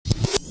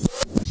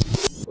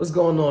What's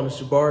going on?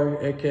 It's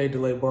Jabari, aka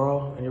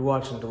Delaybaro, and you're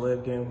watching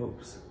Delayed Game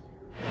Hoops.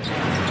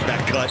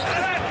 Back cut.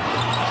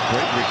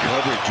 Great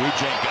recovery.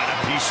 Juzang got a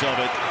piece of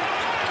it.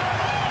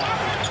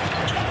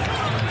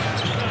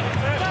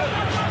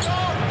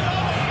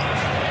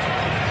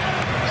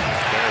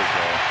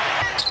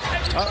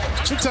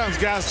 Sometimes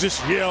guys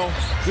just yell,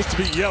 just to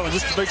be yelling,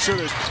 just to make sure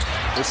they're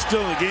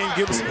still in the game,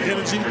 give us some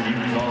energy.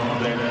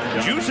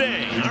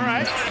 Juzang, all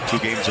right. 2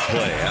 games of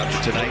play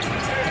after tonight.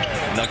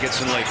 Nuggets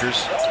and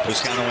Lakers.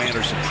 Toscano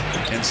Anderson,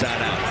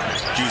 inside out.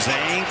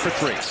 Juzang for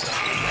 3.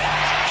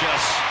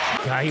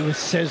 He was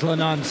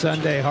sizzling on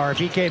Sunday, Harv.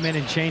 He came in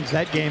and changed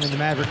that game in the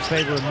Mavericks'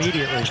 favor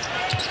immediately.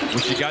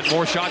 Wish he got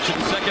more shots in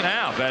the second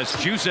half as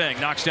Juzang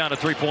knocks down a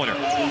 3-pointer.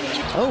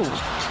 Oh,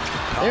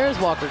 there's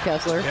Walker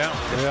Kessler.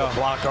 Yeah.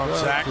 Block on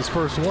Zach. His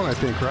first one, I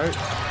think, right?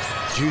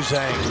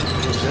 Juzang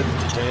is in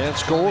and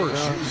scores.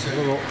 A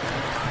little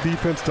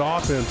defense to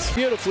offense.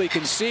 Beautifully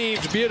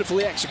conceived,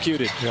 beautifully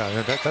executed.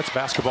 Yeah, that's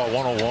basketball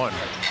 101.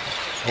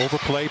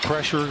 Overplay,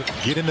 pressure,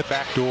 get in the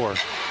back door.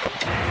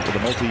 For the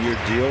multi-year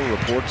deal,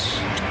 reports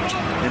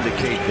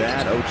indicate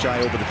that. Ochai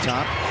over the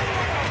top.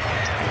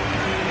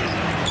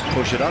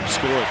 Push it up,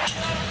 score it.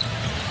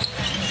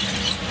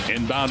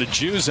 Inbound to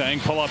Juzang,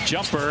 pull-up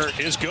jumper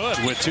is good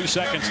with 2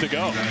 seconds to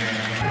go.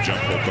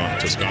 Jump hook on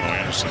Toscano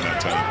Anderson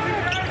that time.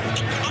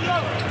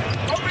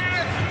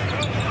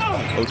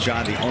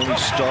 Ochai, the only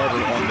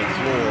starter on the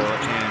floor,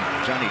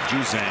 and Johnny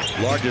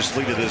Juzang, largest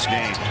lead of this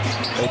game,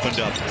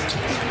 opened up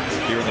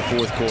here in the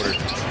 4th quarter.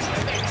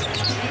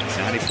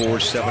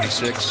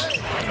 94-76.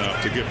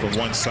 Enough to get from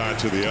one side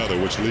to the other,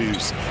 which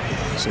leaves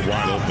some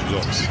wide open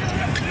looks.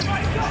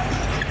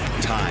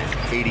 Time,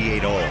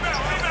 88 all.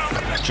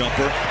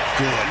 Jumper,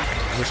 good.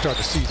 We're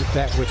starting to see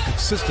that with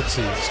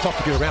consistency. It's tough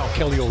to get around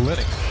Kelly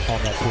Olynyk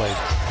on that play.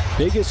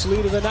 Biggest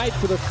lead of the night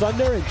for the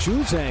Thunder, and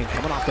Juzang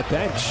coming off the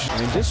bench.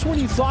 And this one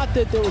you thought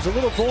that there was a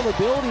little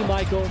vulnerability,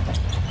 Michael.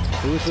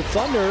 It was the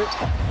Thunder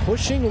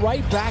pushing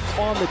right back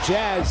on the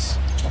Jazz.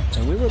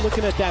 And we were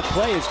looking at that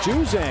play as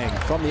Juzang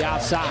from the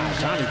outside.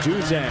 Johnny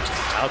Juzang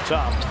out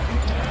top.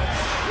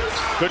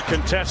 Good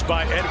contest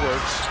by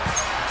Edwards.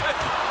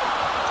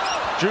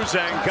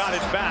 Juzang got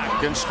it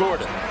back and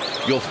scored it.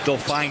 They'll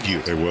find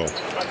you. They will.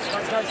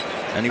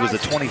 And he was the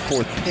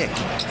 24th pick.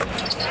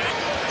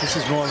 This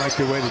is more like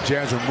the way the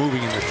Jazz are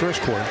moving in the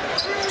first quarter.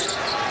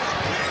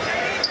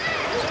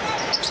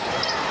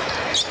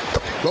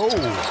 Go!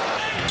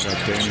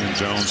 Got Damian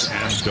Jones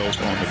and Dope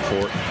on the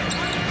court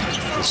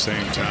at the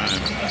same time.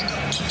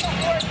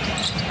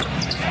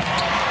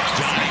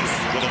 Johnny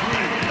with a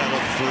back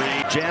pedal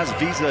 3. Jazz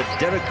Visa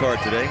debit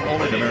card today,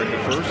 only at America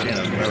First and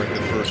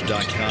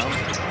AmericaFirst.com.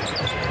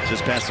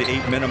 Just past the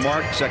 8-minute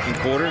mark, 2nd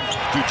quarter.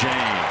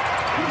 Juzang.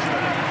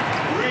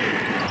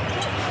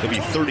 He'll be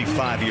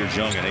 35 years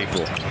young in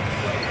April.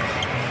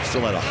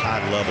 Still at a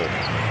high level.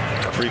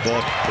 3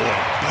 ball.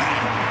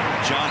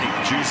 Bang. Johnny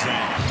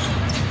Juzang.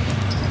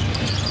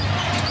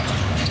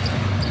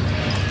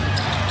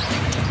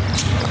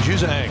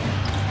 Juzang.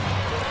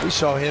 We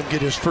saw him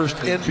get his first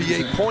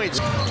NBA points.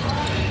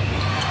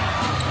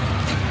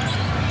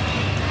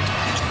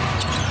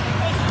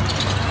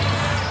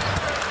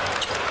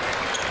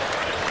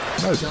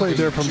 Nice play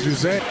there from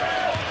Juzang.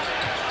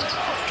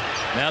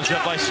 Mavs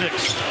up by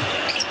 6.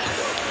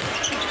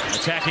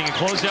 Attacking a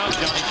closeout,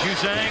 Johnny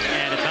Juzang,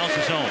 and it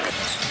bounces home.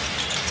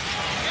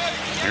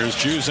 Here's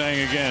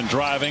Juzang again,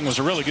 driving. Was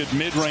a really good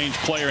mid-range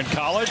player in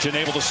college and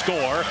able to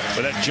score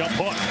with that jump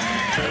hook.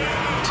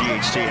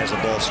 THT has a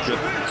ball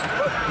stripped,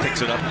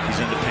 picks it up, he's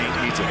in the paint,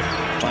 needs it,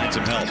 finds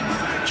some help.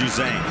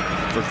 Juzang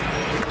for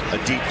a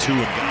deep 2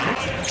 and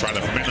got it. Try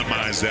to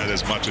minimize that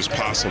as much as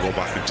possible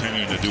by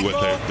continuing to do what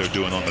they're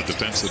doing on the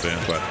defensive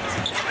end, but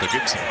they're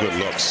getting some good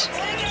looks.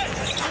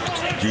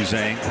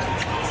 Juzang.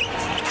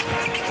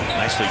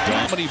 Nicely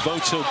done. How many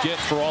votes he'll get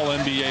for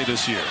All-NBA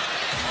this year?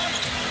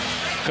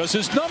 Because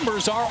his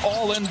numbers are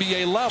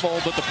All-NBA level,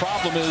 but the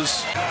problem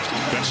is...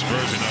 Best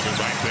version of it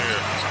right there.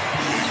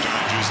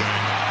 Johnny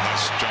Juzang,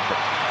 nice jumper.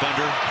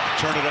 Thunder,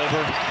 turn it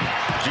over.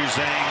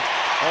 Juzang,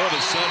 all of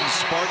a sudden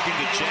sparking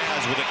the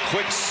Jazz with a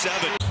quick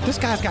 7. This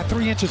guy's got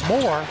 3 inches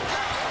more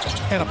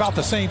and about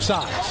the same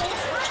size.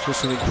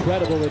 Just an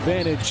incredible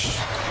advantage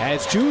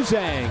as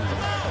Juzang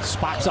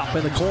spots up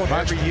in the corner.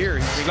 Every year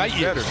he's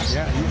getting better.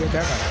 Yeah, you get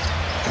that right.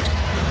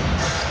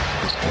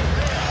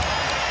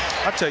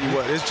 I tell you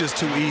what, it's just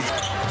too easy.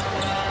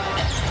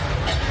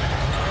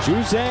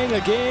 Juzang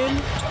again.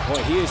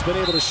 Boy, he has been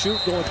able to shoot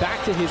going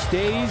back to his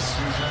days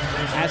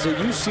as a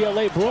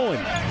UCLA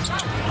Bruin.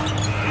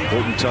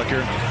 Horton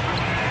Tucker,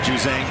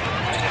 Juzang.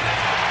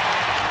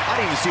 I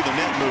didn't even see the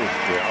net move.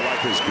 Yeah, I like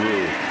his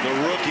groove. The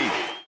rookie.